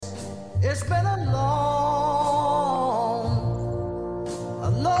It's been a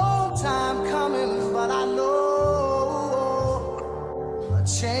long time coming, but I know a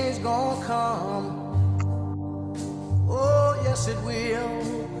change gonna come. Oh, yes, it will.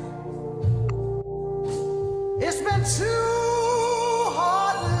 It's been too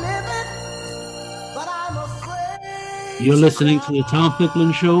hard living, but I'm You're afraid to listening to the Tom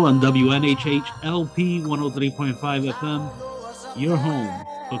Ficklin Show on cry. WNHHLP 103.5 I FM, don't know what's up your home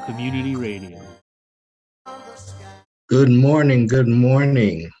for there community radio. on the sky. Good morning. Good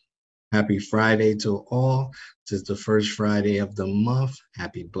morning. Happy Friday to all. This is the first Friday of the month.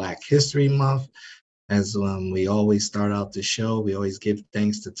 Happy Black History Month. As we always start out the show, we always give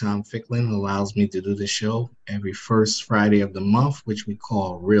thanks to Tom Ficklin, who allows me to do the show every first Friday of the month, which we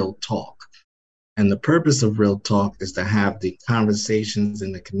call Real Talk. And the purpose of Real Talk is to have the conversations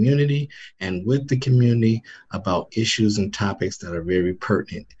in the community and with the community about issues and topics that are very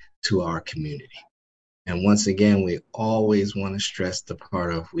pertinent to our community. And once again, we always want to stress the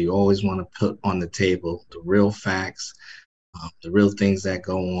part of we always want to put on the table the real facts, the real things that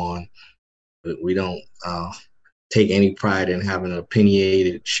go on. We don't take any pride in having an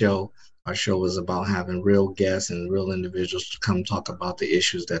opinionated show. Our show is about having real guests and real individuals to come talk about the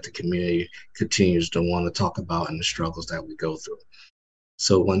issues that the community continues to want to talk about and the struggles that we go through.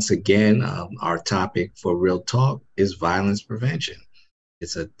 So, once again, our topic for Real Talk is violence prevention.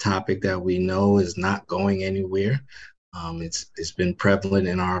 It's a topic that we know is not going anywhere. It's been prevalent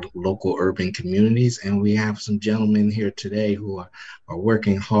in our local urban communities, and we have some gentlemen here today who are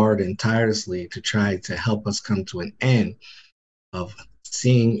working hard and tirelessly to try to help us come to an end of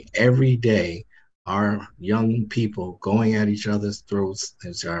seeing every day our young people going at each other's throats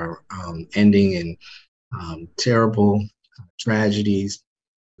as are ending in terrible tragedies,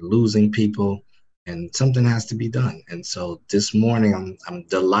 losing people, and something has to be done. And so this morning, I'm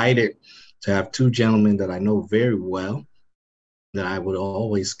delighted to have two gentlemen that I know very well, that I would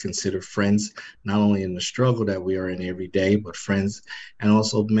always consider friends, not only in the struggle that we are in every day, but friends, and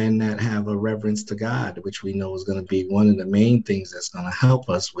also men that have a reverence to God, which we know is going to be one of the main things that's going to help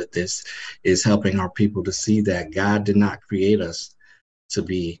us with this, is helping our people to see that God did not create us to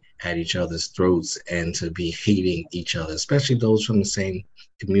be at each other's throats and to be hating each other, especially those from the same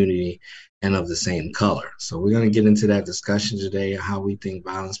community and of the same color. So we're going to get into that discussion today, how we think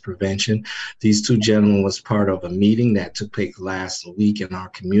violence prevention. These two gentlemen was part of a meeting that took place last week in our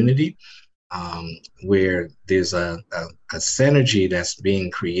community, where there's a synergy that's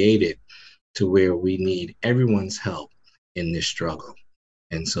being created to where we need everyone's help in this struggle.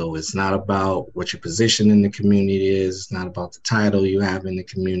 And so it's not about what your position in the community is. It's not about the title you have in the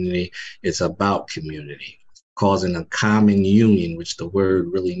community. It's about community, causing a common union, which the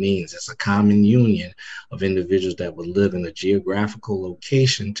word really means. It's a common union of individuals that would live in a geographical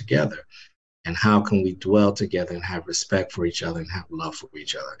location together. And how can we dwell together and have respect for each other and have love for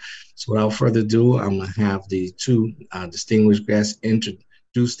each other? So without further ado, I'm going to have the two distinguished guests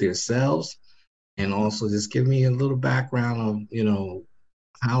introduce themselves and also just give me a little background of,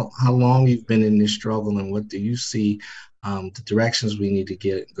 how long you've been in this struggle and what do you see the directions we need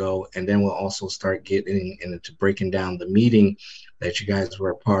to go, and then we'll also start getting into breaking down the meeting that you guys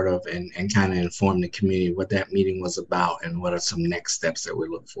were a part of and kind of inform the community what that meeting was about and what are some next steps that we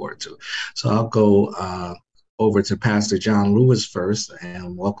look forward to. So I'll go over to Pastor John Lewis first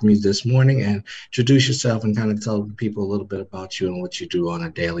and welcome you this morning and introduce yourself and kind of tell people a little bit about you and what you do on a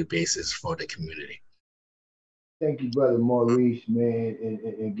daily basis for the community. Thank you, brother Maurice, man,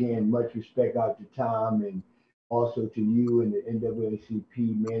 and again, much respect out to Tom and also to you and the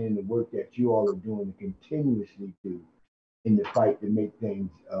NAACP, man, and the work that you all are doing and continuously do in the fight to make things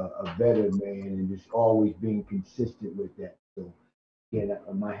a better, man, and just always being consistent with that. So again,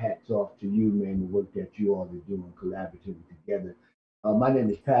 my hat's off to you, man, the work that you all are doing collaboratively together. My name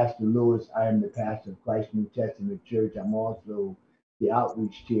is Pastor Lewis. I am the pastor of Christ New Testament Church. I'm also the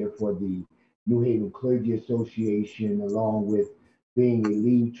outreach chair for the New Haven Clergy Association, along with being a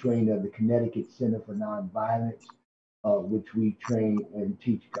lead trainer of the Connecticut Center for Nonviolence, which we train and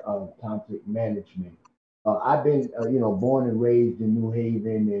teach conflict management. I've been, born and raised in New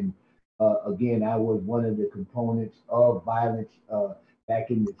Haven, and again, I was one of the components of violence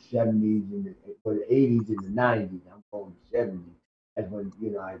back in the 70s and or the 80s and the 90s. I'm going to 70s. That's when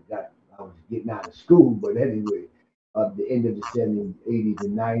I was getting out of school. But anyway, the end of the 70s, 80s,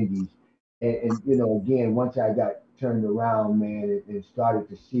 and 90s, and again, once I got turned around, man, and started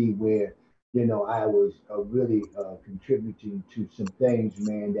to see where I was really contributing to some things,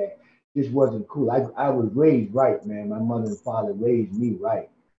 man, that just wasn't cool. I was raised right, man. My mother and father raised me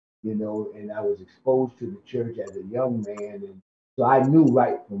right, and I was exposed to the church as a young man, So I knew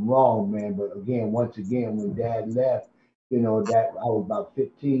right from wrong, man. But again, once again, when Dad left, that I was about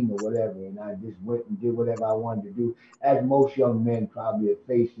 15 or whatever, and I just went and did whatever I wanted to do, as most young men probably are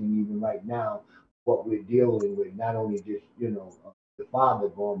facing even right now, what we're dealing with, not only just, the father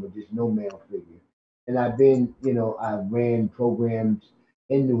gone, but just no male figure. And I ran programs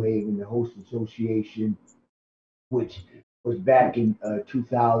in New Haven, the Host Association, which was back in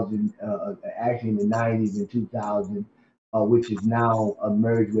 2000, actually in the 90s and 2000, which is now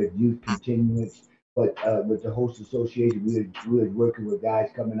merged with Youth Continuance. But with the Host Association, we were working with guys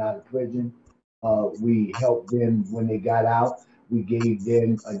coming out of prison. We helped them when they got out. We gave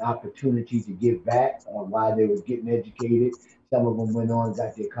them an opportunity to give back while they were getting educated. Some of them went on and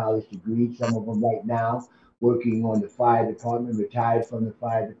got their college degrees. Some of them right now working on the fire department, retired from the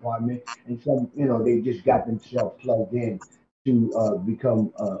fire department, and some, they just got themselves plugged in to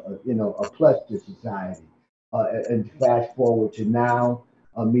become, a plus to society. And fast forward to now,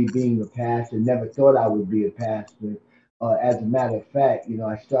 me being a pastor, never thought I would be a pastor. As a matter of fact,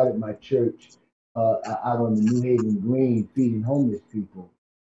 I started my church out on the New Haven Green, feeding homeless people.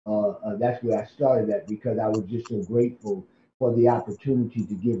 That's where I started at because I was just so grateful for the opportunity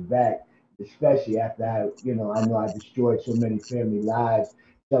to give back, especially after I know I destroyed so many family lives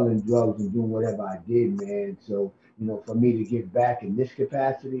selling drugs and doing whatever I did, man. So, for me to give back in this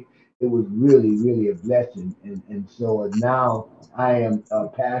capacity, it was really, really a blessing. And so now I am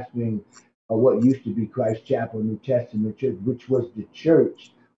pastoring what used to be Christ Chapel New Testament Church, which was the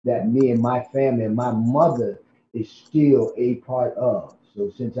church that me and my family and my mother is still a part of.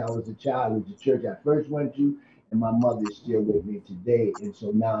 So since I was a child, it was the church I first went to, and my mother is still with me today. And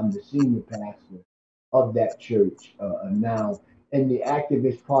so now I'm the senior pastor of that church now. And the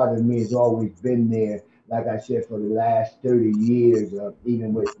activist part of me has always been there, like I said, for the last 30 years,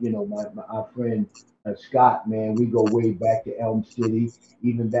 even with, our friend Scott, man, we go way back to Elm City.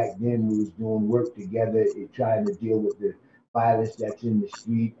 Even back then, we was doing work together, trying to deal with the violence that's in the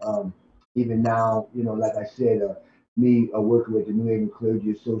street. Even now, like I said, me working with the New Haven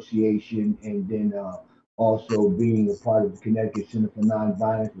Clergy Association, and then also being a part of the Connecticut Center for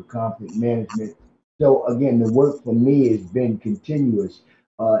Nonviolence with Conflict Management. So again, the work for me has been continuous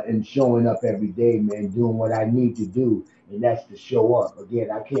and showing up every day, man, doing what I need to do, and that's to show up. Again,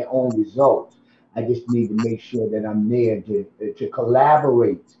 I can't own results. I just need to make sure that I'm there to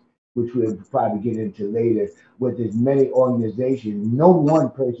collaborate, which we'll probably get into later, with as many organizations. No one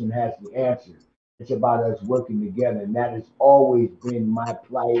person has the answer. It's about us working together, and that has always been my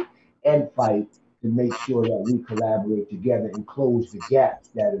plight and fight to make sure that we collaborate together and close the gaps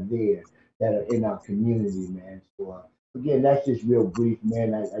that are there, that are in our community, man. So again, that's just real brief,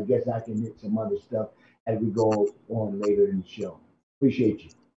 man. I guess I can hit some other stuff as we go on later in the show. Appreciate you.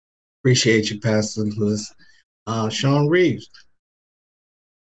 Appreciate you, Pastor Lewis. Sean Reeves.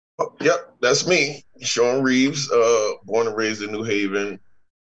 Yep, that's me, Sean Reeves, born and raised in New Haven.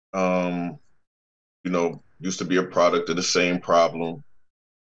 Used to be a product of the same problem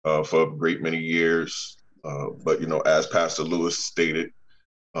for a great many years. But as Pastor Lewis stated,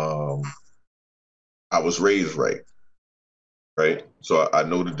 um, I was raised right, right? So I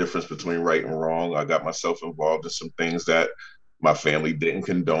know the difference between right and wrong. I got myself involved in some things that my family didn't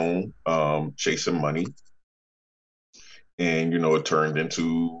condone, chasing money, and it turned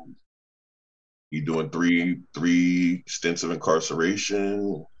into me doing three stints of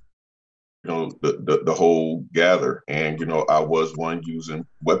incarceration, the whole gather. And, I was one using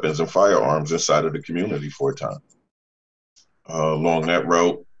weapons and firearms inside of the community for a time. Along that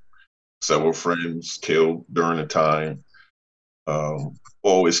route, several friends killed during the time.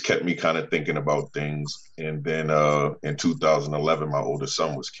 Always kept me kind of thinking about things. And then in 2011, my oldest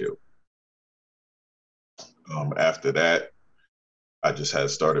son was killed. After that, I just had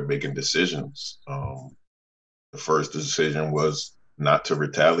started making decisions. The first decision was not to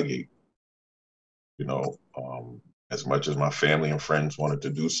retaliate. you know as much as my family and friends wanted to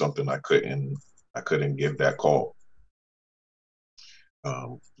do something, I couldn't give that call.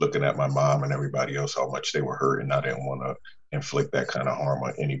 Looking at my mom and everybody else, how much they were hurting, I didn't want to inflict that kind of harm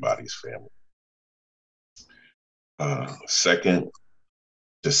on anybody's family. Second,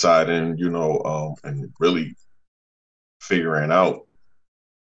 deciding, and really figuring out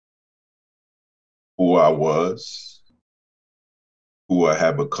who I was, who I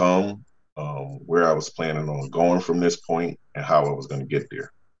had become, where I was planning on going from this point, and how I was going to get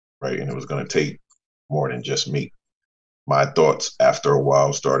there, right? And it was going to take more than just me. My thoughts after a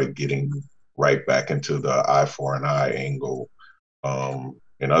while started getting right back into the eye for an eye angle,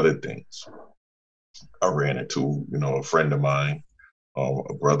 and other things. I ran into, a friend of mine,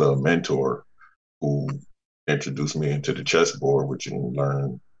 a brother, a mentor, who introduced me into the chessboard, which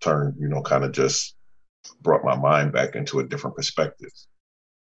in turn, kind of just brought my mind back into a different perspective.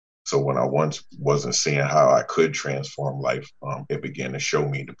 So when I once wasn't seeing how I could transform life, it began to show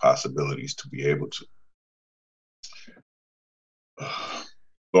me the possibilities to be able to.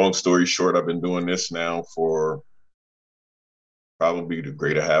 Long story short, I've been doing this now for probably the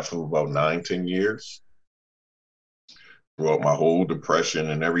greater half of about 9, 10 years. Throughout my whole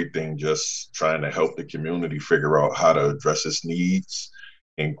depression and everything, just trying to help the community figure out how to address its needs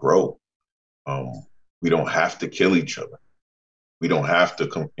and grow. Um, we don't have to kill each other. We don't have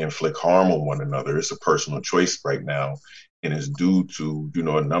to inflict harm on one another. It's a personal choice right now, and it's due to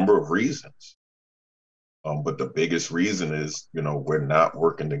a number of reasons. But the biggest reason is we're not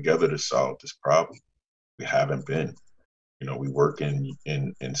working together to solve this problem. We haven't been. We work in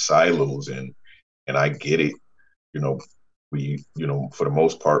silos, and I get it. We for the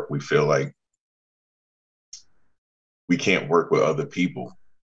most part we feel like we can't work with other people,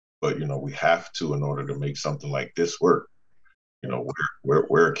 but we have to in order to make something like this work.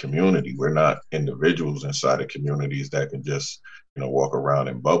 We're a community. We're not individuals inside of communities that can just walk around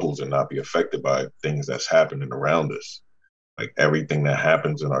in bubbles and not be affected by things that's happening around us. Like everything that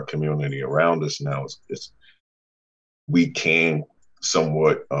happens in our community around us now is we can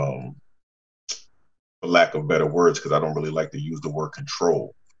somewhat for lack of better words, because I don't really like to use the word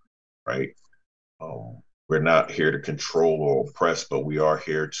control, right? We're not here to control or oppress, but we are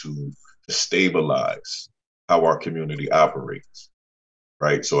here to stabilize how our community operates,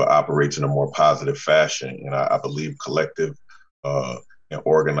 right? So it operates in a more positive fashion. And I believe collective and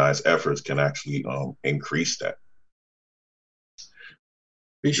organized efforts can actually increase that.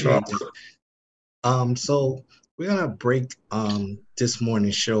 Appreciate that. So we're gonna break this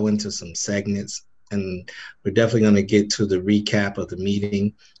morning's show into some segments, and we're definitely gonna get to the recap of the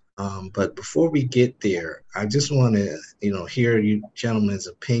meeting. But before we get there, I just want to, hear you gentlemen's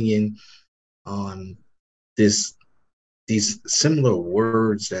opinion on these similar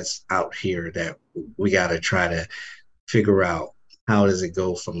words that's out here that we got to try to figure out how does it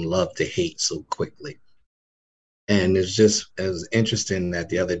go from love to hate so quickly. And it was interesting that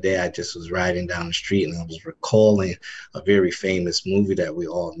the other day I just was riding down the street and I was recalling a very famous movie that we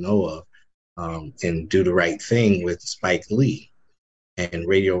all know of, and Do the Right Thing with Spike Lee. And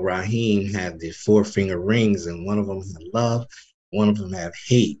Radio Raheem had the four finger rings, and one of them had love, one of them had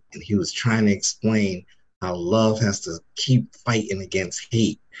hate. And he was trying to explain how love has to keep fighting against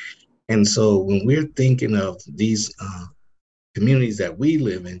hate. And so when we're thinking of these communities that we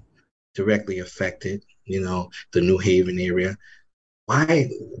live in, directly affected, the New Haven area, why,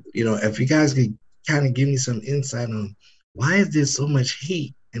 if you guys could kind of give me some insight on why is there so much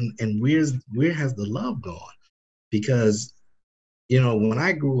hate, and where has the love gone? Because when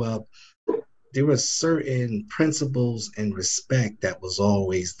I grew up, there were certain principles and respect that was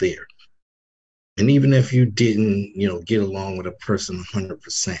always there. And even if you didn't, get along with a person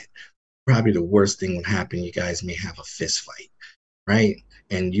 100%, probably the worst thing would happen. You guys may have a fist fight, right?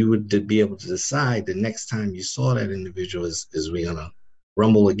 And you would be able to decide the next time you saw that individual, is we gonna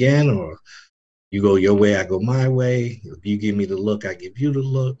rumble again, or you go your way, I go my way. If you give me the look, I give you the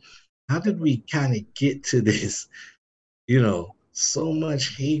look. How did we kind of get to this, so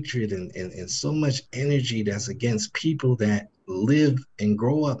much hatred and so much energy that's against people that live and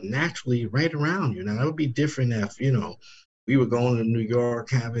grow up naturally right around you? Now, that would be different if, we were going to New York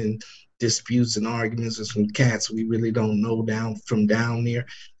having disputes and arguments with some cats we really don't know down there.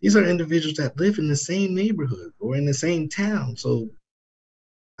 These are individuals that live in the same neighborhood or in the same town. So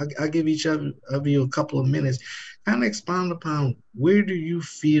I'll give each of you a couple of minutes, kind of expound upon where do you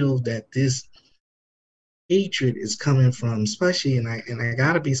feel that this hatred is coming from, especially, and I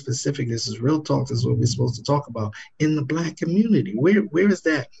gotta be specific. This is real talk. This is what we're supposed to talk about in the Black community. Where is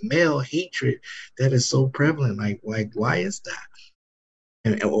that male hatred that is so prevalent? Like why is that?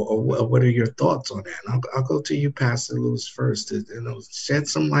 And or what are your thoughts on that? And I'll go to you, Pastor Lewis, first. To, shed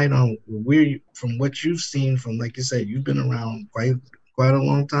some light on where you, from what you've seen, from, like you said, you've been around quite a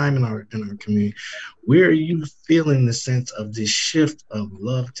long time in our community. Where are you feeling the sense of this shift of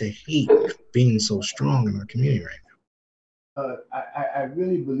love to hate being so strong in our community right I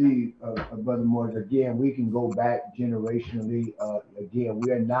really believe, Brother Morris, again, we can go back generationally. Again,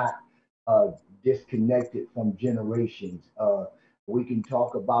 we are not disconnected from generations. We can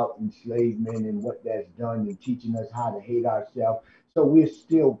talk about enslavement and what that's done and teaching us how to hate ourselves. So we're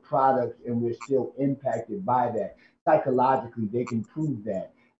still products and we're still impacted by that. Psychologically, they can prove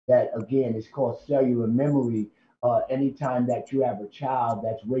that. That again is called cellular memory. Anytime that you have a child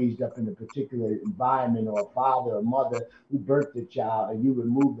that's raised up in a particular environment, or a father or mother who birthed the child, and you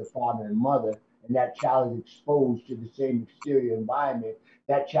remove the father and mother, and that child is exposed to the same exterior environment,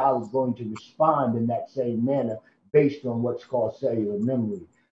 that child is going to respond in that same manner based on what's called cellular memory.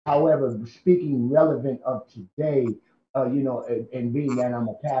 However, speaking relevant of today, and being that I'm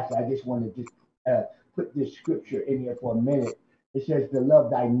a pastor, I just want to just put this scripture in here for a minute. It says to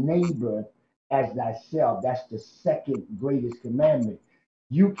love thy neighbor as thyself. That's the second greatest commandment.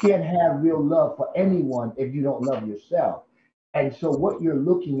 You can't have real love for anyone if you don't love yourself. And so, what you're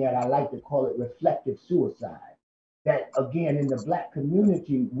looking at, I like to call it reflective suicide. That again, in the black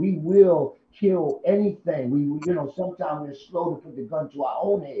community, we will kill anything. Sometimes we're slow to put the gun to our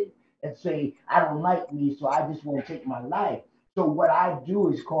own head and say, I don't like me, so I just want to take my life. So, what I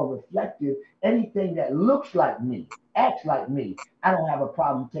do is called reflective. Anything that looks like me, acts like me, I don't have a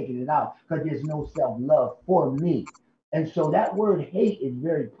problem taking it out because there's no self love for me. And so that word hate is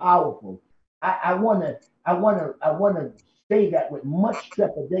very powerful. I wanna say that with much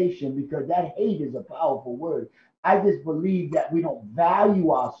trepidation because that hate is a powerful word. I just believe that we don't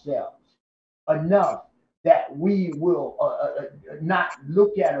value ourselves enough that we will not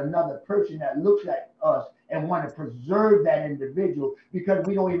look at another person that looks like us and want to preserve that individual because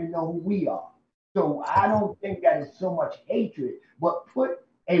we don't even know who we are. So I don't think that is so much hatred, but put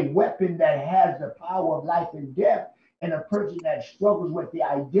a weapon that has the power of life and death in a person that struggles with the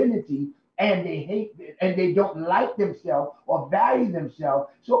identity and they hate and they don't like themselves or value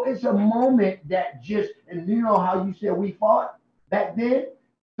themselves. So it's a moment that just, and you know how you said we fought back then?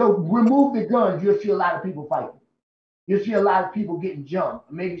 So remove the guns, you'll see a lot of people fighting. You'll see a lot of people getting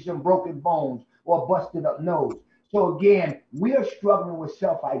jumped, maybe some broken bones or busted up nose. So again, we are struggling with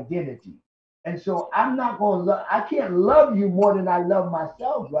self-identity. And so I'm not going to love, I can't love you more than I love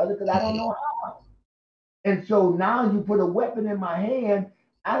myself, brother, because I don't know how. And so now you put a weapon in my hand.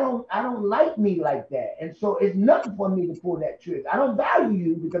 I don't like me like that. And so it's nothing for me to pull that trigger. I don't value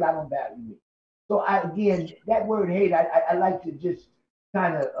you because I don't value me. So again, that word hate, I like to just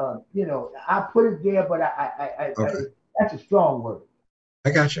kind of I put it there, but Okay, that's a strong word. I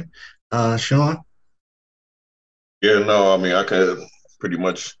got you. Sean? Yeah, no, I mean, I can pretty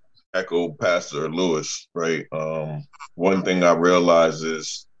much echo Pastor Lewis, right? One thing I realized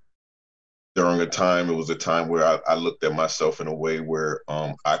is during a time, it was a time where I looked at myself in a way where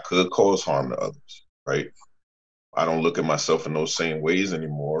I could cause harm to others, right? I don't look at myself in those same ways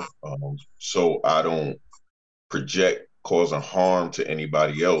anymore. So I don't project causing harm to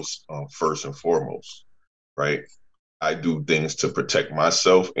anybody else first and foremost, right? I do things to protect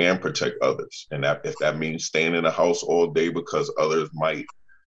myself and protect others. And that if that means staying in the house all day because others might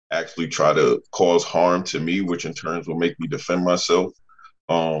actually try to cause harm to me, which in turn will make me defend myself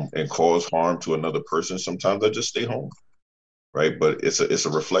and cause harm to another person, sometimes I just stay home, right? But it's a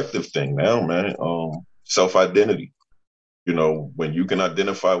reflective thing now, man. Self identity. You know, when you can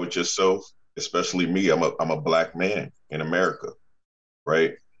identify with yourself, especially me, I'm a black man in America,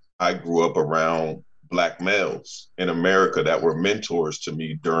 right? I grew up around black males in America that were mentors to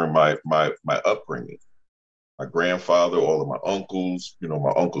me during my upbringing. My grandfather, all of my uncles,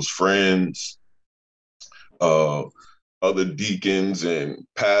 my uncle's friends, uh, other deacons and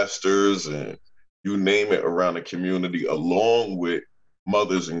pastors, and you name it around the community, along with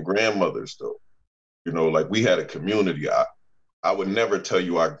mothers and grandmothers, though. Like we had a community. I would never tell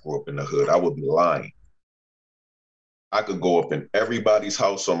you I grew up in the hood. I would be lying. I could go up in everybody's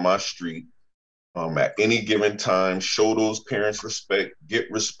house on my street at any given time, show those parents respect, get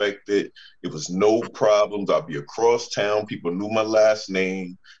respected. It was no problems. I'd be across town. People knew my last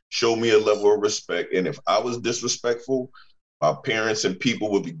name, show me a level of respect. And if I was disrespectful, my parents and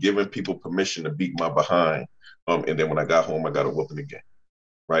people would be giving people permission to beat my behind. And then when I got home, I got a whooping again.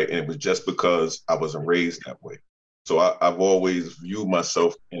 Right. And it was just because I wasn't raised that way. So I've always viewed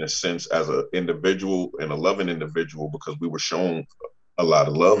myself in a sense as an individual and a loving individual because we were shown a lot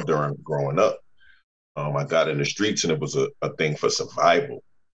of love during growing up. I got in the streets and it was a thing for survival,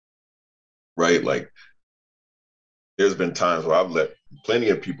 right? Like there's been times where I've let plenty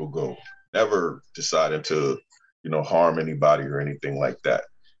of people go, never decided to, harm anybody or anything like that.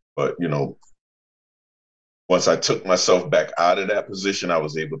 But, once I took myself back out of that position, I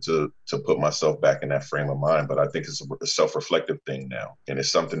was able to put myself back in that frame of mind. But I think it's a self-reflective thing now. And it's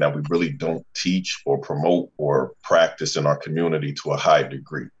something that we really don't teach or promote or practice in our community to a high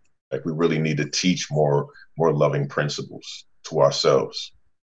degree. Like we really need to teach more loving principles to ourselves.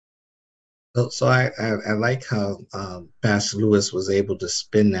 So I like how Pastor Lewis was able to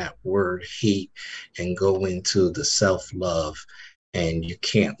spin that word hate and go into the self-love. And you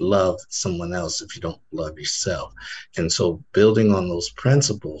can't love someone else if you don't love yourself. And so building on those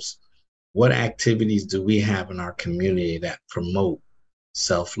principles, what activities do we have in our community that promote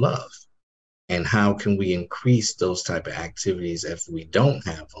self-love? And how can we increase those type of activities if we don't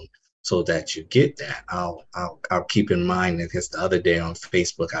have them, so that you get that? I'll keep in mind that because the other day on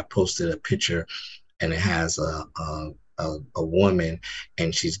Facebook I posted a picture, and it has a woman,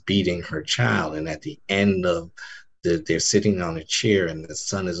 and she's beating her child, and at the end of they're sitting on a chair, and the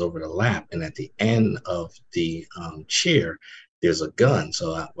son is over the lap, and at the end of the chair there's a gun.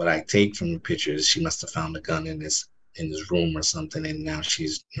 So what I take from the picture is she must have found a gun in his room or something, and now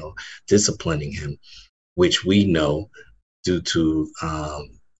she's disciplining him, which we know due to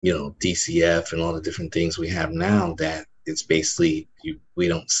DCF and all the different things we have now, that it's basically we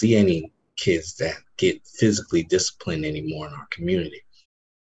don't see any kids that get physically disciplined anymore in our community.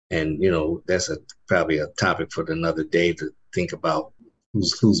 And that's probably a topic for another day to think about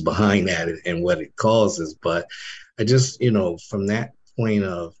who's behind that and what it causes. But I just from that point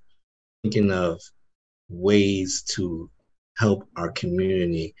of thinking of ways to help our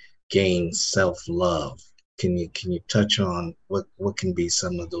community gain self-love. Can you touch on what can be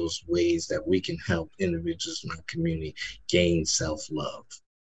some of those ways that we can help individuals in our community gain self-love,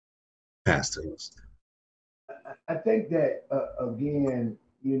 Pastor? I think that again,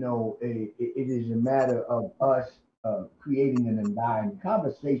 it is a matter of us creating an environment.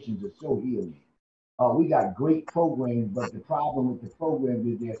 Conversations are so healing. We got great programs, but the problem with the programs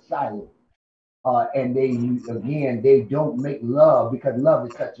is they're silent. And they don't make love, because love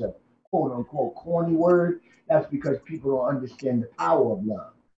is such a quote unquote corny word. That's because people don't understand the power of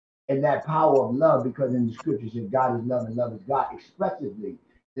love. And that power of love, because in the scriptures that God is love and love is God, expressively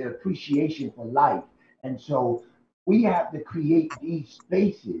the appreciation for life. And so we have to create these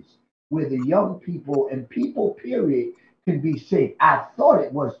spaces where the young people and people, period, can be safe. I thought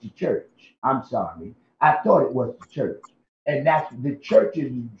it was the church. I'm sorry. I thought it was the church. And that's the church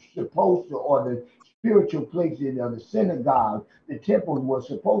is supposed to, or the spiritual places, or the synagogue, the temples were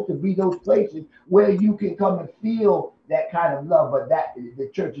supposed to be those places where you can come and feel that kind of love, but that the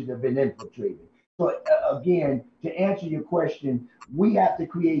churches have been infiltrated. So again, to answer your question, we have to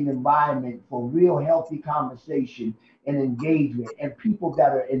create an environment for real healthy conversation and engagement, and people that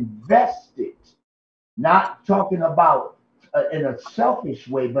are invested, not talking about in a selfish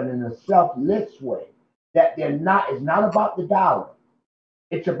way, but in a selfless way. That they're not. It's not about the dollar.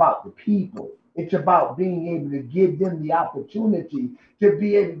 It's about the people. It's about being able to give them the opportunity to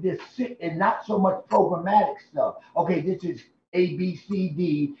be able to sit, and not so much programmatic stuff. Okay, this is A, B, C,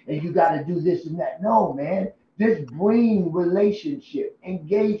 D, and you got to do this and that. No, man. Just bring relationship,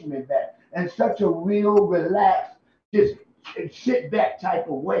 engagement back, and such a real, relaxed, just sit back type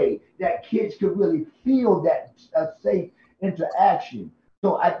of way that kids could really feel that safe interaction.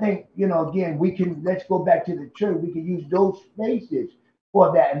 So I think, again, let's go back to the church. We can use those spaces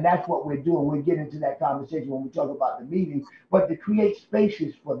for that. And that's what we're doing. We'll get into that conversation when we talk about the meeting, but to create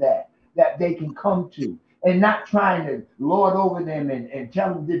spaces for that they can come to, and not trying to lord over them and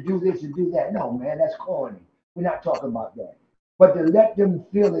tell them to do this and do that. No, man, that's corny. We're not talking about that. But to let them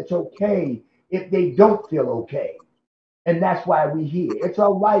feel it's okay if they don't feel okay. And that's why we're here. It's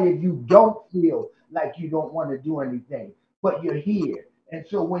all right if you don't feel like you don't want to do anything, but you're here. And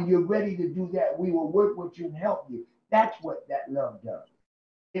so when you're ready to do that, we will work with you and help you. That's what that love does.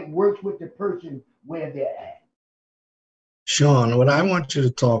 It works with the person where they're at. Sean, what I want you to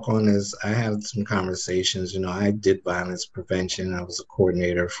talk on is I had some conversations. I did violence prevention. I was a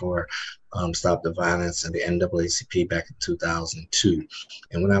coordinator for Stop the Violence at the NAACP back in 2002.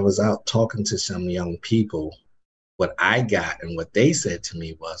 And when I was out talking to some young people, what I got and what they said to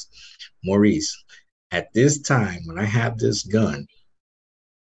me was, Maurice, at this time, when I have this gun,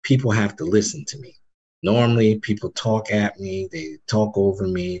 people have to listen to me. Normally, people talk at me, they talk over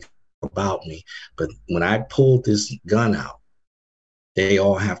me, about me. But when I pull this gun out, they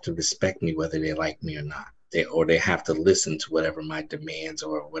all have to respect me, whether they like me or not. They have to listen to whatever my demands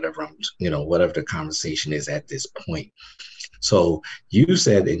or whatever whatever the conversation is at this point. So you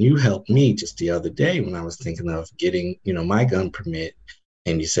said, and you helped me just the other day when I was thinking of getting, my gun permit.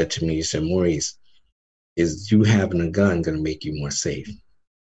 And you said to me, you said, Maurice, is you having a gun going to make you more safe?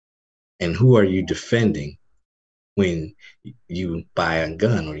 And who are you defending when you buy a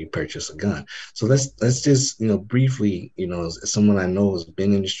gun or you purchase a gun? So let's just briefly, as someone I know has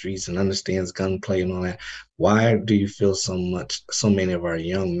been in the streets and understands gunplay and all that, why do you feel so many of our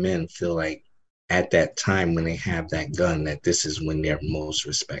young men feel like at that time when they have that gun that this is when they're most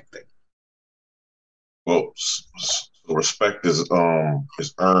respected? Well, respect is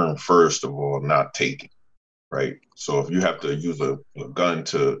earned first of all, not taken, right? So if you have to use a gun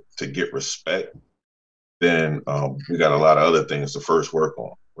to get respect, then we got a lot of other things to first work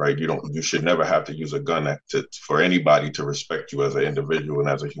on, right? You should never have to use a gun for anybody to respect you as an individual and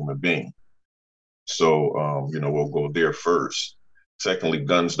as a human being. So, we'll go there first. Secondly,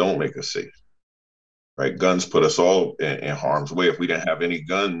 guns don't make us safe, right? Guns put us all in harm's way. If we didn't have any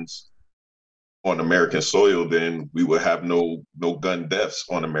guns on American soil, then we would have no gun deaths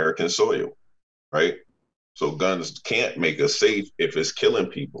on American soil, right? So guns can't make us safe if it's killing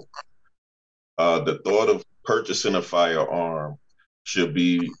people. The thought of purchasing a firearm should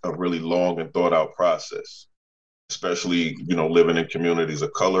be a really long and thought out process, especially living in communities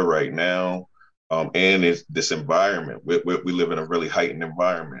of color right now. And it's this environment. We live in a really heightened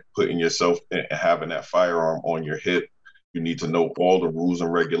environment. Putting yourself and having that firearm on your hip, you need to know all the rules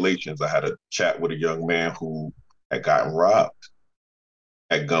and regulations. I had a chat with a young man who had gotten robbed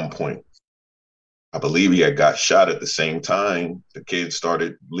at gunpoint. I believe he had got shot at the same time the kid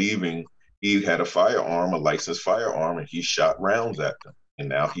started leaving. He had a firearm, a licensed firearm, and he shot rounds at them. And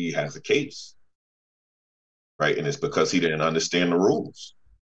now he has a case, right? And it's because he didn't understand the rules.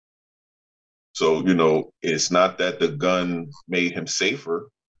 So, it's not that the gun made him safer.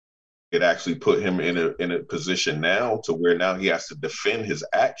 It actually put him in a position now to where now he has to defend his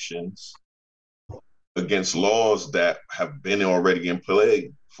actions against laws that have been already in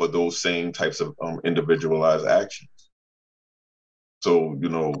play for those same types of individualized actions. So,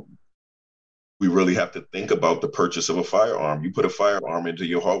 we really have to think about the purchase of a firearm. You put a firearm into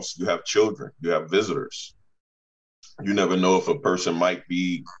your house, you have children, you have visitors. You never know if a person might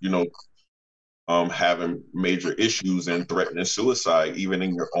be, having major issues and threatening suicide, even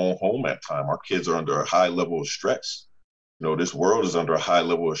in your own home at time. Our kids are under a high level of stress. This world is under a high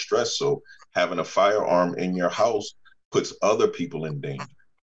level of stress. So having a firearm in your house puts other people in danger,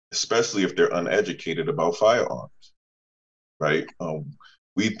 especially if they're uneducated about firearms, right?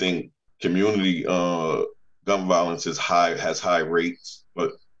 We think community gun violence has high rates,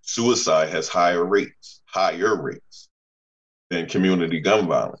 but suicide has higher rates than community gun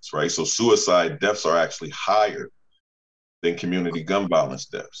violence, right? So suicide deaths are actually higher than community gun violence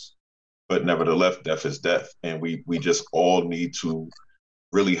deaths. But nevertheless, death is death. And we just all need to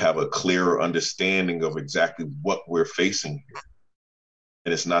really have a clearer understanding of exactly what we're facing here.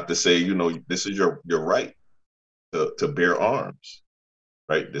 And it's not to say, this is your right to bear arms,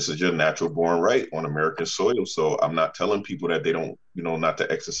 right? This is your natural born right on American soil. So I'm not telling people that they don't, not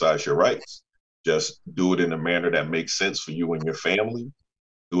to exercise your rights. Just do it in a manner that makes sense for you and your family.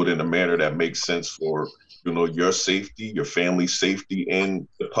 Do it in a manner that makes sense for, your safety, your family's safety, and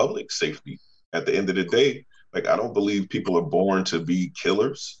the public safety. At the end of the day, like, I don't believe people are born to be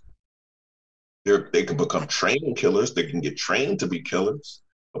killers. They can become trained killers. They can get trained to be killers,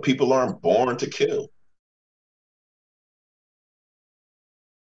 but people aren't born to kill.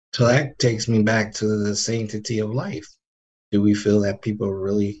 So that takes me back to the sanctity of life. Do we feel that people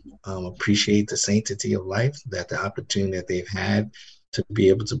really appreciate the sanctity of life, that the opportunity that they've had to be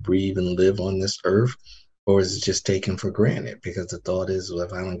able to breathe and live on this earth? Or is it just taken for granted? Because the thought is, well,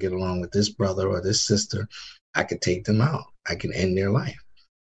 if I don't get along with this brother or this sister, I could take them out. I can end their life.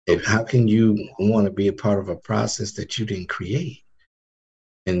 How can you want to be a part of a process that you didn't create?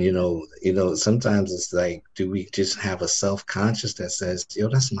 And sometimes it's like, do we just have a self-conscious that says, yo,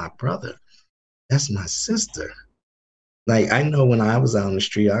 that's my brother, that's my sister? Like, I know when I was out on the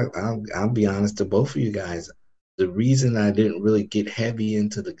street, I'll be honest to both of you guys, the reason I didn't really get heavy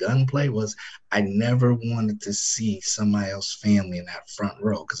into the gunplay was I never wanted to see somebody else's family in that front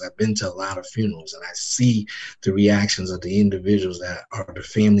row, because I've been to a lot of funerals and I see the reactions of the individuals that are the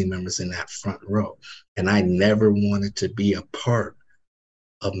family members in that front row. And I never wanted to be a part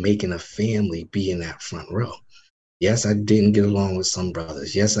of making a family be in that front row. Yes, I didn't get along with some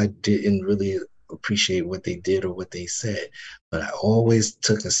brothers. Yes, I didn't really appreciate what they did or what they said, but I always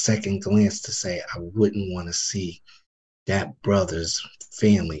took a second glance to say I wouldn't want to see that brother's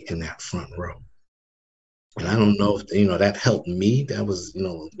family in that front row. And I don't know if that helped me. That was and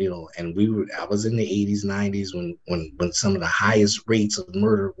I was in the 80s, 90s when some of the highest rates of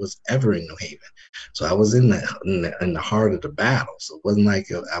murder was ever in New Haven. So I was in the heart of the battle. So it wasn't like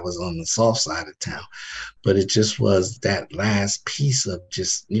I was on the soft side of town, but it just was that last piece of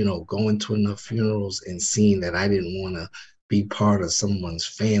just going to enough funerals and seeing that I didn't want to be part of someone's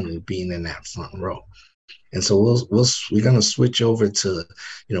family being in that front row. And so we're going to switch over to,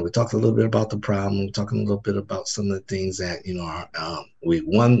 we talked a little bit about the problem. We're talking a little bit about some of the things that, are,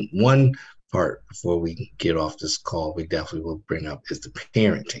 one part before we get off this call, we definitely will bring up is the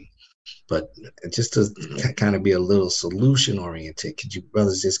parenting. But just to kind of be a little solution oriented, could you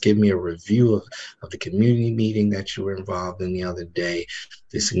brothers just give me a review of the community meeting that you were involved in the other day,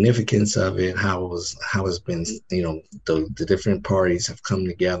 the significance of it, how it's been, the different parties have come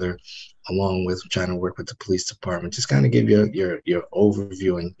together along with trying to work with the police department. Just kind of give your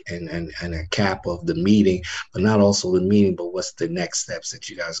overview and a cap of the meeting, but not also the meeting, but what's the next steps that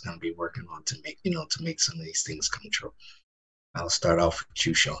you guys are going to be working on to make some of these things come true. I'll start off with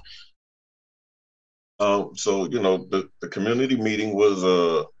you, Sean. So the community meeting was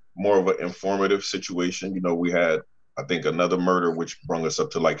a more of an informative situation. We had, I think, another murder which brought us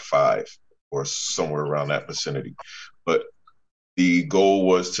up to like 5 or somewhere around that vicinity. But the goal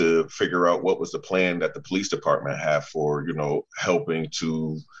was to figure out what was the plan that the police department had for helping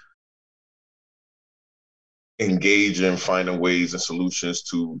to engage in finding ways and solutions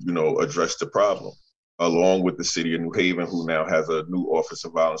to address the problem, along with the city of New Haven, who now has a new Office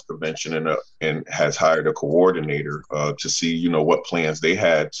of Violence Prevention and has hired a coordinator to see, what plans they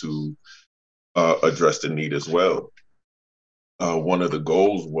had to address the need as well. One of the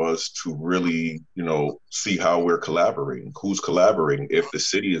goals was to really, see how we're collaborating, who's collaborating, if the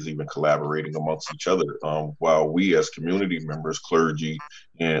city is even collaborating amongst each other, while we as community members, clergy,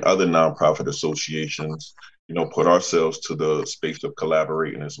 and other nonprofit associations, put ourselves to the space of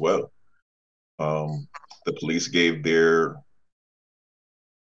collaborating as well. The police gave their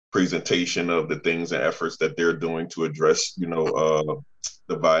presentation of the things and efforts that they're doing to address,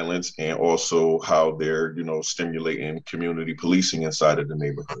 the violence, and also how they're, stimulating community policing inside of the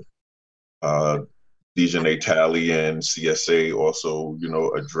neighborhood. Dejanay Talley and CSA also,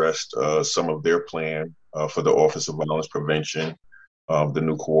 addressed some of their plan for the Office of Violence Prevention, the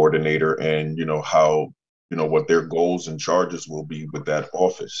new coordinator, and, how, what their goals and charges will be with that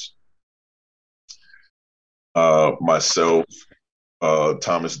office. Myself,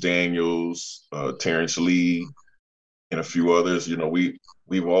 Thomas Daniels, Terrence Lee, and a few others,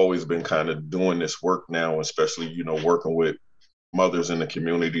 we've always been kind of doing this work now, especially, working with mothers in the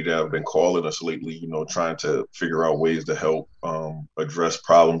community that have been calling us lately, trying to figure out ways to help address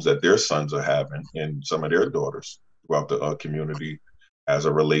problems that their sons are having and some of their daughters throughout the community as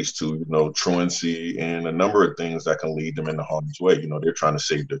it relates to, truancy and a number of things that can lead them into harm's way. They're trying to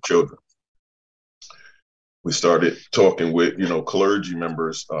save their children. We started talking with, clergy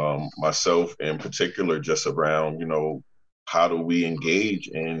members, myself in particular, just around, how do we engage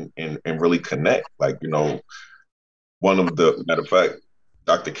and really connect? Like, one of the, matter of fact,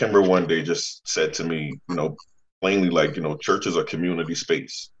 Dr. Kimber one day just said to me, plainly, like, churches are community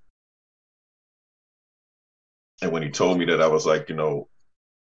space. And when he told me that, I was like,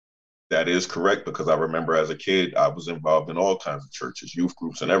 that is correct, because I remember as a kid, I was involved in all kinds of churches, youth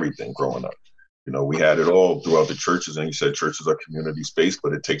groups and everything growing up. We had it all throughout the churches, and he said churches are community space,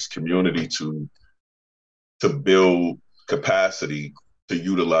 but it takes community to build capacity to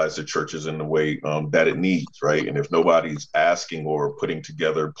utilize the churches in the way that it needs, right? And if nobody's asking or putting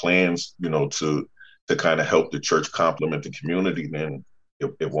together plans, to kind of help the church complement the community, then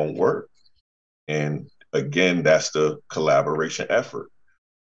it won't work. And again, that's the collaboration effort.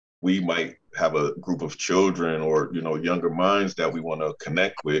 We might have a group of children or, younger minds that we want to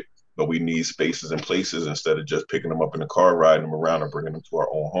connect with, but we need spaces and places instead of just picking them up in the car, riding them around, and bringing them to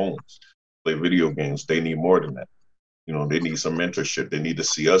our own homes. Play video games. They need more than that. They need some mentorship. They need to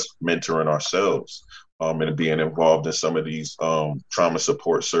see us mentoring ourselves, and being involved in some of these trauma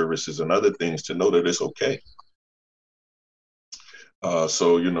support services and other things to know that it's okay.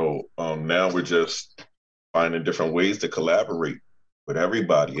 So, now we're just finding different ways to collaborate with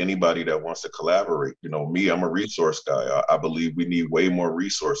everybody, anybody that wants to collaborate. Me, I'm a resource guy. I believe we need way more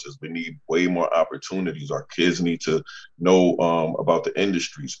resources. We need way more opportunities. Our kids need to know about the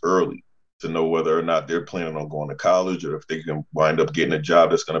industries early, to know whether or not they're planning on going to college, or if they can wind up getting a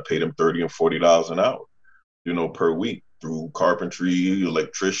job that's going to pay them $30 and $40 an hour, per week, through carpentry,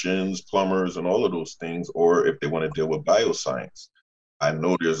 electricians, plumbers, and all of those things, or if they want to deal with bioscience. I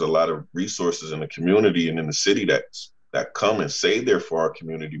know there's a lot of resources in the community and in the city that come and say they're for our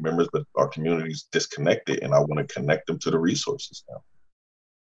community members, but our community's disconnected, and I want to connect them to the resources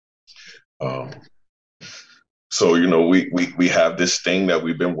now. So, we have this thing that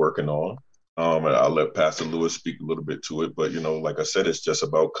we've been working on, and I'll let Pastor Lewis speak a little bit to it. But, like I said, it's just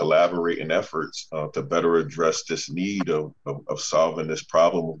about collaborating efforts to better address this need of solving this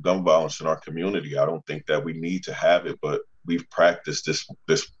problem of gun violence in our community. I don't think that we need to have it, but we've practiced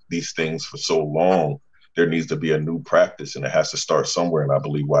these things for so long. There needs to be a new practice, and it has to start somewhere. And I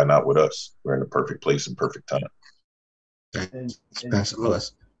believe, why not with us? We're in the perfect place and perfect time. And Pastor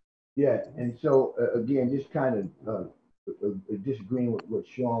Lewis. Yeah, and so again, just kind of disagreeing with what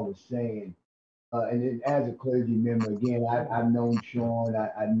Sean was saying. And then as a clergy member, again, I've known Sean,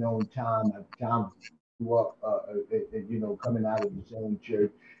 I've known Tom. Tom grew up, coming out of the same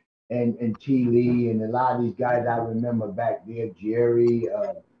church, and T. Lee, and a lot of these guys I remember back there, Jerry,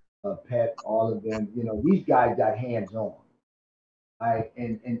 Pep, all of them. These guys got hands on, right?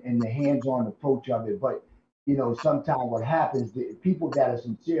 And the hands on approach of it. But sometimes what happens, the people that are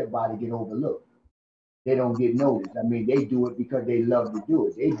sincere about it get overlooked. They don't get noticed. I mean, they do it because they love to do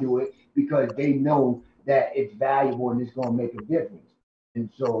it. They do it because they know that it's valuable and it's going to make a difference. And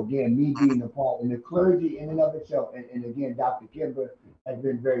so, again, me being a part, and the clergy in and of itself, and again, Dr. Kimber has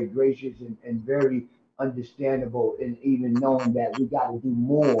been very gracious and very understandable, and even knowing that we got to do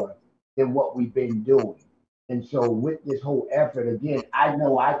more than what we've been doing. And so, with this whole effort, again, I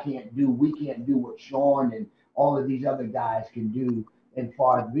know we can't do what Sean and all of these other guys can do as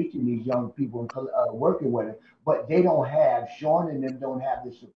far as reaching these young people and working with them. But they don't have, Sean and them don't have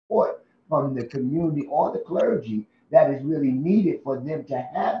the support from the community or the clergy that is really needed for them to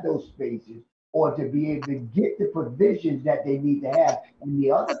have those spaces or to be able to get the provisions that they need to have. And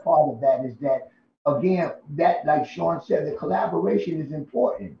the other part of that is that, again, that, like Sean said, the collaboration is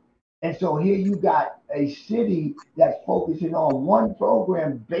important. And so here you got a city that's focusing on one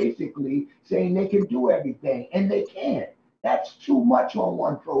program, basically saying they can do everything, and they can't. That's too much on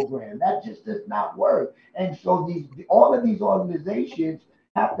one program. That just does not work. And so all of these organizations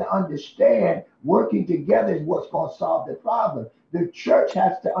have to understand working together is what's going to solve the problem. The church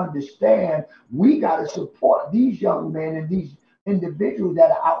has to understand we got to support these young men and these individuals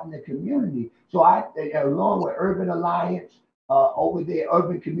that are out in the community. So along with Urban Alliance, over there,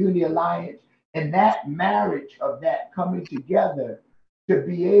 Urban Community Alliance, and that marriage of that coming together to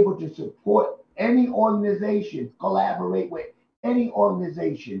be able to support any organization, collaborate with any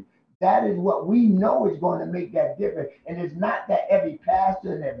organization. That is what we know is going to make that difference. And it's not that every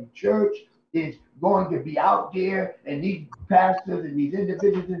pastor and every church is going to be out there, and these pastors and these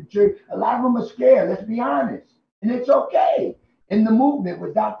individuals in the church, a lot of them are scared, let's be honest. And it's okay. In the movement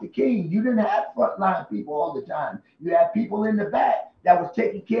with Dr. King, you didn't have frontline people all the time. You had people in the back that was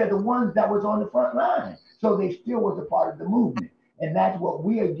taking care of the ones that was on the front line. So they still was a part of the movement. And that's what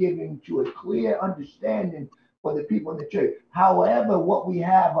we are giving to a clear understanding for the people in the church. However, what we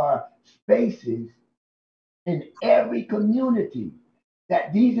have are spaces in every community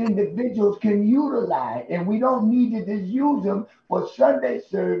that these individuals can utilize. And we don't need to just use them for Sunday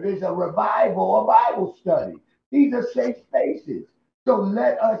service, a revival, or Bible study. These are safe spaces. So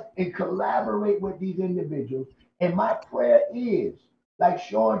let us collaborate with these individuals. And my prayer is, like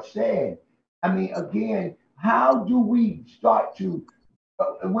Sean said, I mean, again, how do we start to,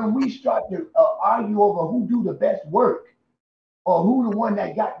 when we start to argue over who do the best work or who the one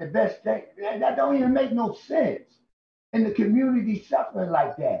that got the best thing, that don't even make no sense. And the community suffering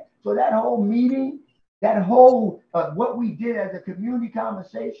like that. So that whole meeting, that whole what we did as a community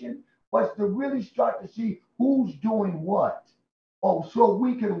conversation was to really start to see who's doing what. Oh, so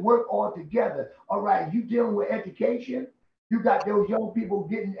we can work all together. All right, you dealing with education, you got those young people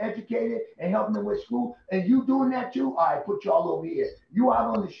getting educated and helping them with school, and you doing that too? All right, put y'all over here. You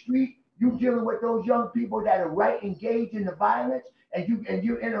out on the street, you dealing with those young people that are right engaged in the violence, and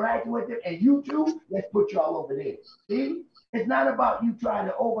you interacting with them, and you too, let's put y'all over there. See? It's not about you trying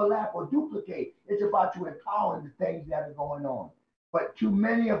to overlap or duplicate. It's about you empowering the things that are going on. But too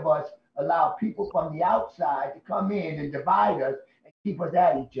many of us allow people from the outside to come in and divide us and keep us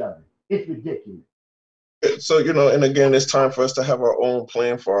at each other. It's ridiculous. So, and again, it's time for us to have our own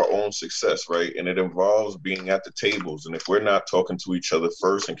plan for our own success, right? And it involves being at the tables. And if we're not talking to each other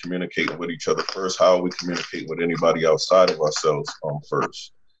first and communicating with each other first, how are we communicate with anybody outside of ourselves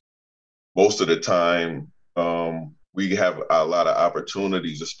first? Most of the time, we have a lot of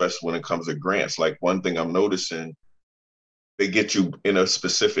opportunities, especially when it comes to grants. Like one thing I'm noticing, they get you in a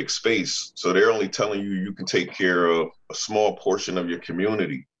specific space. So they're only telling you you can take care of a small portion of your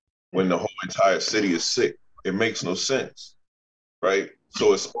community when the whole entire city is sick. It makes no sense, right?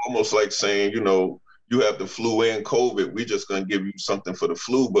 So it's almost like saying, you have the flu and COVID. We're just going to give you something for the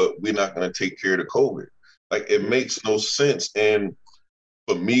flu, but we're not going to take care of the COVID. Like it makes no sense. And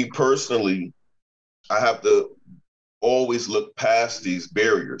for me personally, I have to always look past these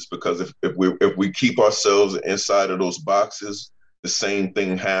barriers, because if we keep ourselves inside of those boxes, the same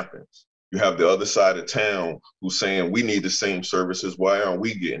thing happens. You have the other side of town who's saying we need the same services. Why aren't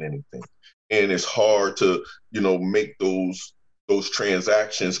we getting anything? And it's hard to, make those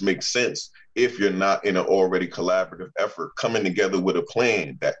transactions make sense if you're not in an already collaborative effort, coming together with a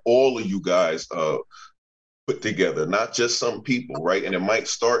plan that all of you guys put together, not just some people, right? And it might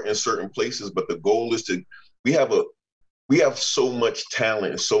start in certain places, but the goal is we have we have so much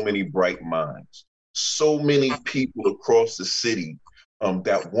talent and so many bright minds, so many people across the city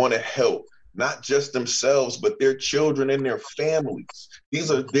that want to help, not just themselves, but their children and their families. These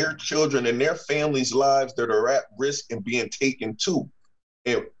are their children and their families' lives that are at risk and being taken too.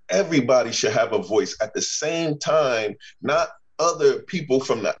 And everybody should have a voice at the same time, not other people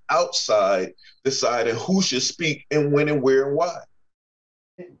from the outside deciding who should speak and when and where and why.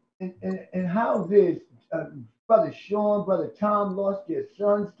 And how this brother Sean, brother Tom lost their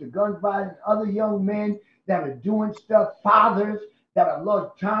sons to gun violence, other young men that are doing stuff, fathers that are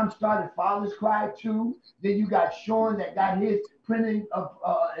lost. Tom started Father's Cry too. Then you got Sean that got his printing of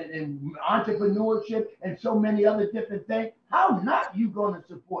and entrepreneurship and so many other different things. How not you going to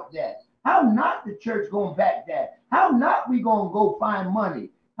support that? How not the church going to back that? How not we going to go find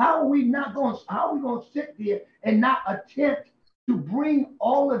money? How are we not going? How are we going to sit there and not attempt to bring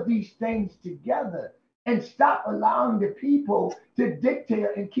all of these things together and stop allowing the people to dictate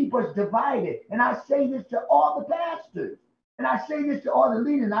and keep us divided? And I say this to all the pastors, and I say this to all the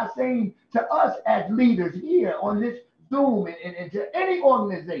leaders, and I say to us as leaders here on this Zoom and to any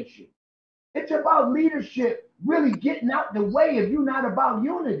organization. It's about leadership really getting out the way if you're not about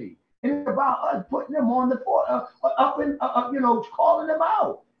unity. And it's about us putting them on the floor, up and calling them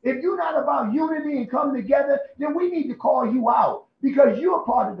out. If you're not about unity and come together, then we need to call you out because you're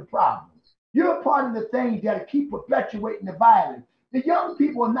part of the problem. You're part of the things that keep perpetuating the violence. The young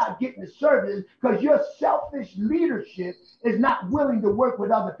people are not getting the service because your selfish leadership is not willing to work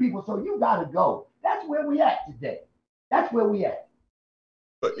with other people. So you got to go. That's where we at today. That's where we at.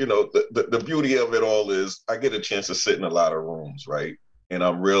 But the beauty of it all is I get a chance to sit in a lot of rooms, right? And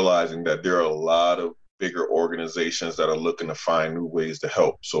I'm realizing that there are a lot of bigger organizations that are looking to find new ways to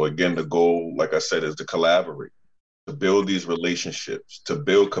help. So again, the goal, like I said, is to collaborate, to build these relationships, to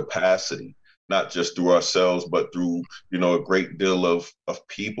build capacity, not just through ourselves, but through, a great deal of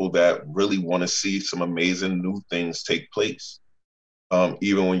people that really want to see some amazing new things take place.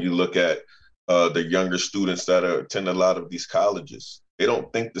 Even when you look at the younger students that attend a lot of these colleges, they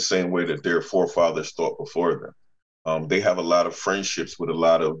don't think the same way that their forefathers thought before them. They have a lot of friendships with a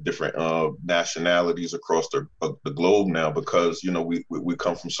lot of different nationalities across the globe now because, we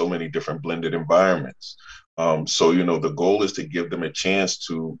come from so many different blended environments. So, the goal is to give them a chance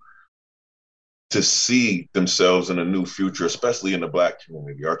to see themselves in a new future, especially in the Black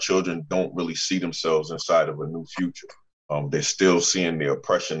community. Our children don't really see themselves inside of a new future. They're still seeing the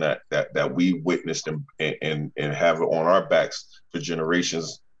oppression that we witnessed and have on our backs for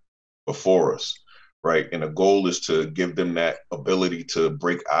generations before us, right? And the goal is to give them that ability to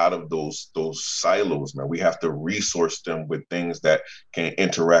break out of those silos. Now we have to resource them with things that can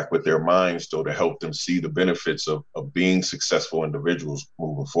interact with their minds, though, to help them see the benefits of being successful individuals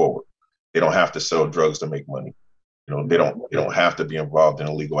moving forward. They don't have to sell drugs to make money. They don't have to be involved in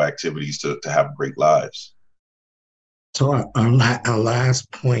illegal activities to have great lives. So our last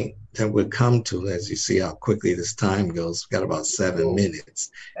point that we'll come to, as you see how quickly this time goes, we've got about 7 minutes.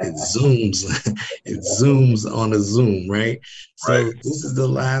 It zooms on a Zoom, right? So Right. This is the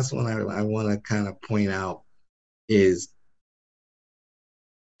last one I want to kind of point out is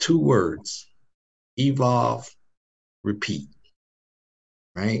 2 words: evolve, repeat,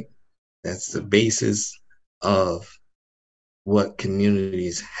 right? That's the basis of what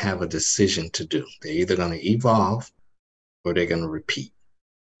communities have a decision to do. They're either going to evolve or they're going to repeat.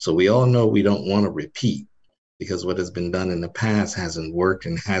 So we all know we don't want to repeat because what has been done in the past hasn't worked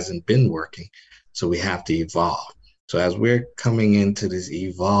and hasn't been working. So we have to evolve. So as we're coming into this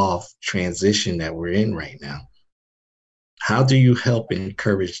evolve transition that we're in right now, how do you help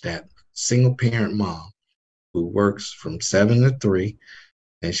encourage that single parent mom who works from 7 to 3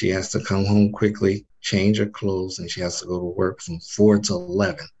 and she has to come home quickly, change her clothes, and she has to go to work from 4 to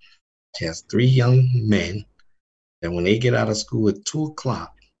 11? She has 3 young men that when they get out of school at 2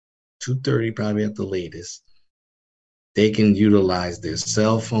 o'clock, 2:30 probably at the latest, they can utilize their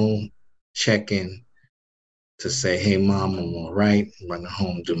cell phone, check in to say, hey, mom, I'm all right. I'm running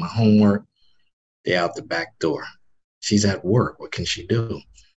home, do my homework. They're out the back door. She's at work. What can she do?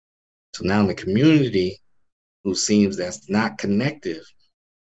 So now the community, who seems that's not connective,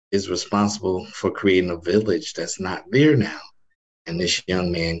 is responsible for creating a village that's not there now. And this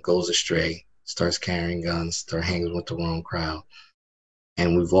young man goes astray, starts carrying guns, starts hanging with the wrong crowd.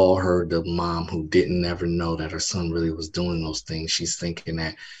 And we've all heard the mom who didn't ever know that her son really was doing those things. She's thinking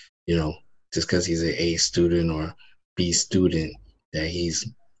that, just because he's an A student or B student, that he's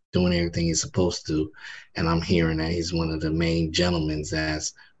doing everything he's supposed to. And I'm hearing that he's one of the main gentlemen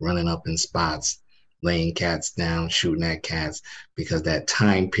that's running up in spots, laying cats down, shooting at cats, because that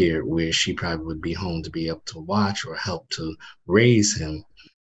time period where she probably would be home to be able to watch or help to raise him,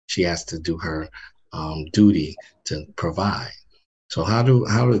 she has to do her duty to provide. So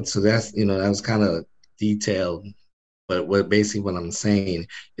so that's, that was kind of detailed, but what I'm saying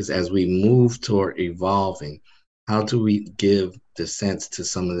is, as we move toward evolving, how do we give the sense to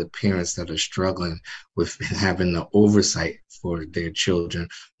some of the parents that are struggling with having the oversight for their children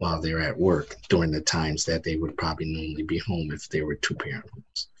while they're at work during the times that they would probably normally be home if they were two-parent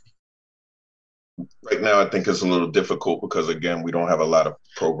homes? Right now, I think it's a little difficult because, again, we don't have a lot of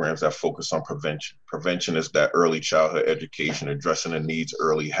programs that focus on prevention. Prevention is that early childhood education, addressing the needs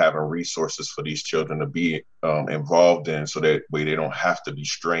early, having resources for these children to be involved in, so that way they don't have to be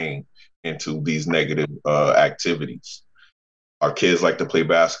strained into these negative activities. Our kids like to play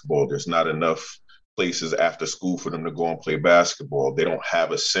basketball. There's not enough places after school for them to go and play basketball. They don't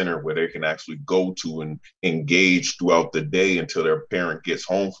have a center where they can actually go to and engage throughout the day until their parent gets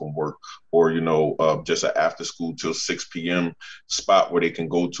home from work, or just an after school till 6 p.m. spot where they can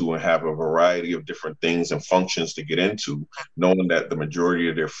go to and have a variety of different things and functions to get into, knowing that the majority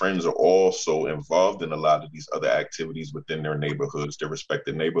of their friends are also involved in a lot of these other activities within their neighborhoods, their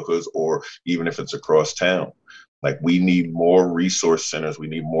respective neighborhoods, or even if it's across town. Like, we need more resource centers. We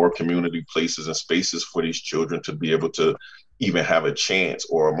need more community places and spaces for these children to be able to even have a chance,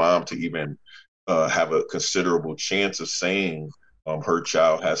 or a mom to even have a considerable chance of saying her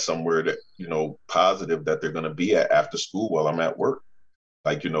child has somewhere that, positive that they're going to be at after school while I'm at work.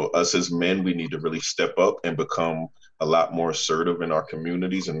 Like, us as men, we need to really step up and become a lot more assertive in our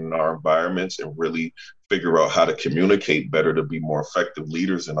communities and in our environments, and really figure out how to communicate better to be more effective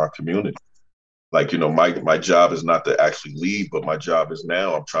leaders in our community. Like, my job is not to actually lead, but my job is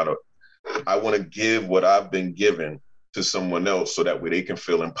now I want to give what I've been given to someone else, so that way they can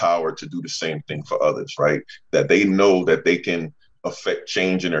feel empowered to do the same thing for others, right? That they know that they can affect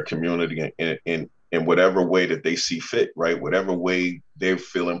change in their community in whatever way that they see fit, right? Whatever way they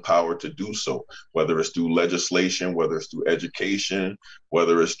feel empowered to do so, whether it's through legislation, whether it's through education,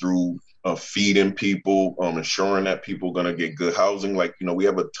 whether it's through feeding people, ensuring that people are going to get good housing. Like, we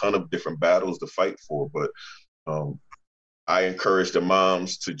have a ton of different battles to fight for, but I encourage the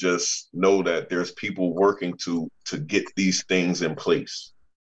moms to just know that there's people working to get these things in place,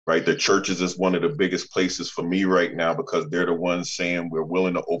 right? The churches is one of the biggest places for me right now, because they're the ones saying we're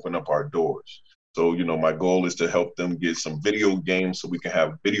willing to open up our doors. So, my goal is to help them get some video games so we can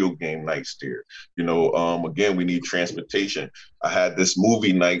have video game nights there. Again, we need transportation. I had this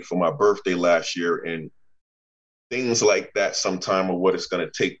movie night for my birthday last year, and things like that sometime are what it's going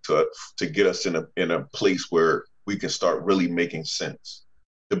to take to get us in a place where we can start really making sense,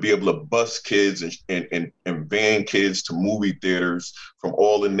 to be able to bus kids and van kids to movie theaters from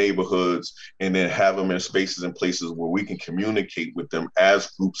all the neighborhoods, and then have them in spaces and places where we can communicate with them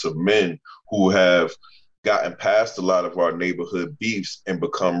as groups of men who have gotten past a lot of our neighborhood beefs and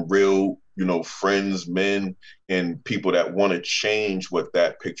become real, friends, men, and people that want to change what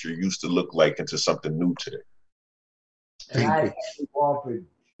that picture used to look like into something new today. And Thank I you. actually offered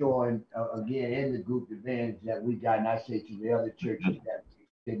showing again in the group events that we got, and I say to the other churches that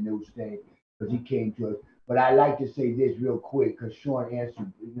did those things because he came to us. But I like to say this real quick because Sean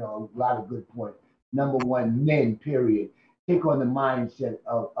answered, a lot of good points. Number one, men, period, take on the mindset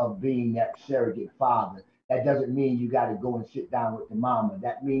of being that surrogate father. That doesn't mean you got to go and sit down with the mama.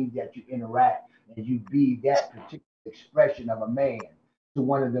 That means that you interact and you be that particular expression of a man to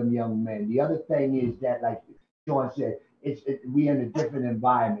one of them young men. The other thing is that, like Sean said, we in a different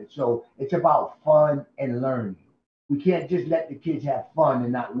environment. So it's about fun and learning. We can't just let the kids have fun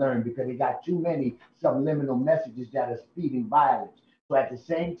and not learn because they got too many subliminal messages that are feeding violence. So at the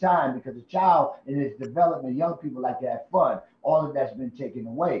same time, because a child in its development, young people like to have fun, all of that's been taken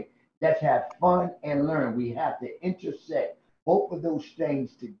away. Let's have fun and learn. We have to intersect both of those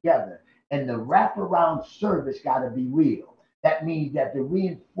things together. And the wraparound service got to be real. That means that the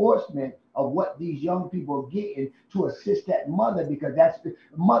reinforcement of what these young people are getting to assist that mother, because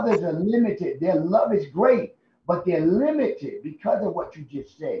mothers are limited. Their love is great, but they're limited because of what you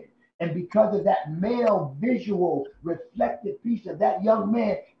just said. And because of that male visual reflected piece of that young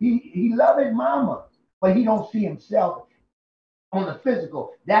man, he loving mama, but he don't see himself on the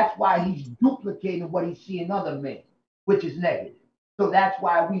physical. That's why he's duplicating what he see in other men, which is negative. So that's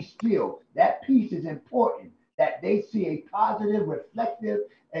why we still, that piece is important, that they see a positive, reflective,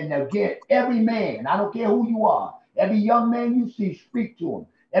 and again, every man, I don't care who you are, every young man you see, speak to him.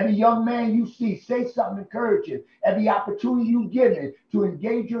 Every young man you see, say something encouraging. Every opportunity you given to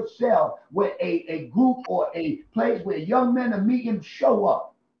engage yourself with a group or a place where young men are meeting, show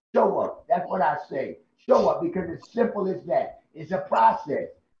up. Show up. That's what I say. Show up because it's simple as that. It's a process.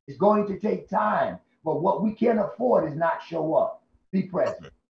 It's going to take time. But what we can't afford is not show up. Be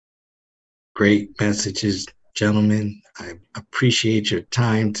present. Great messages, gentlemen. I appreciate your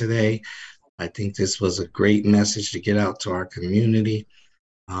time today. I think this was a great message to get out to our community.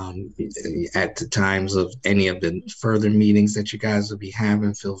 At the times of any of the further meetings that you guys will be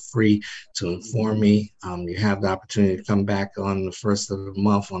having, feel free to inform me. You have the opportunity to come back on the first of the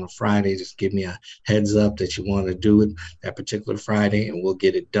month on a Friday. Just give me a heads up that you want to do it that particular Friday, and we'll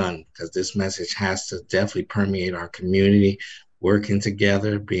get it done, because this message has to definitely permeate our community, working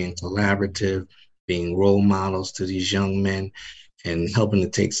together, being collaborative, being role models to these young men, and helping to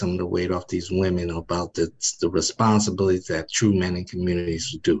take some of the weight off these women about the responsibilities that true men in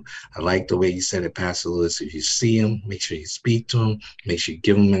communities do. I like the way you said it, Pastor Lewis. If you see them, make sure you speak to them, make sure you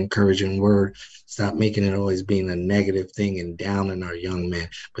give them an encouraging word. Stop making it always being a negative thing and downing our young men,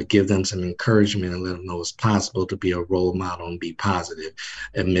 but give them some encouragement and let them know it's possible to be a role model and be positive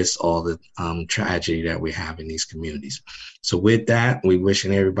amidst all the tragedy that we have in these communities. So with that, we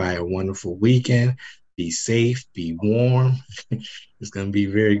wishing everybody a wonderful weekend. Be safe, be warm. It's going to be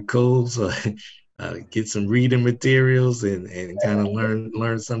very cold, so get some reading materials and kind of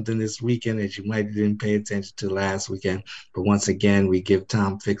learn something this weekend that you might didn't pay attention to last weekend. But once again, we give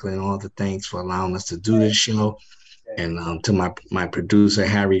Tom Ficklin all the thanks for allowing us to do this show. And to my producer,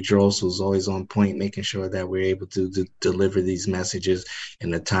 Harry Dross, who's always on point, making sure that we're able to deliver these messages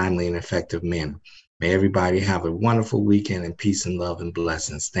in a timely and effective manner. May everybody have a wonderful weekend, and peace and love and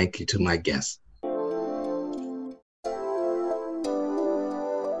blessings. Thank you to my guests.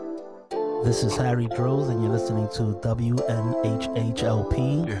 This is Harry Droz, and you're listening to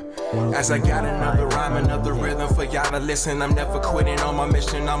WNHHLP. Yeah. As I got another rhyme, another rhythm for y'all to listen. I'm never quitting on my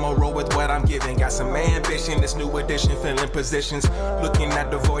mission. I'ma roll with what I'm giving. Got some ambition, this new edition, filling positions. Looking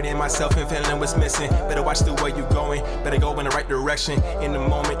at the void in myself and feeling what's missing. Better watch the way you going, better go in the right direction. In the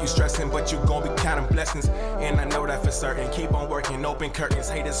moment you stressing, but you gon' be counting blessings. And I know that for certain. Keep on working, open curtains,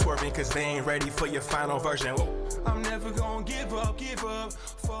 haters swerving, cause they ain't ready for your final version. I'm never gonna give up,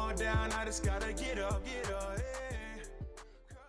 fall down, I just gotta get up, hey.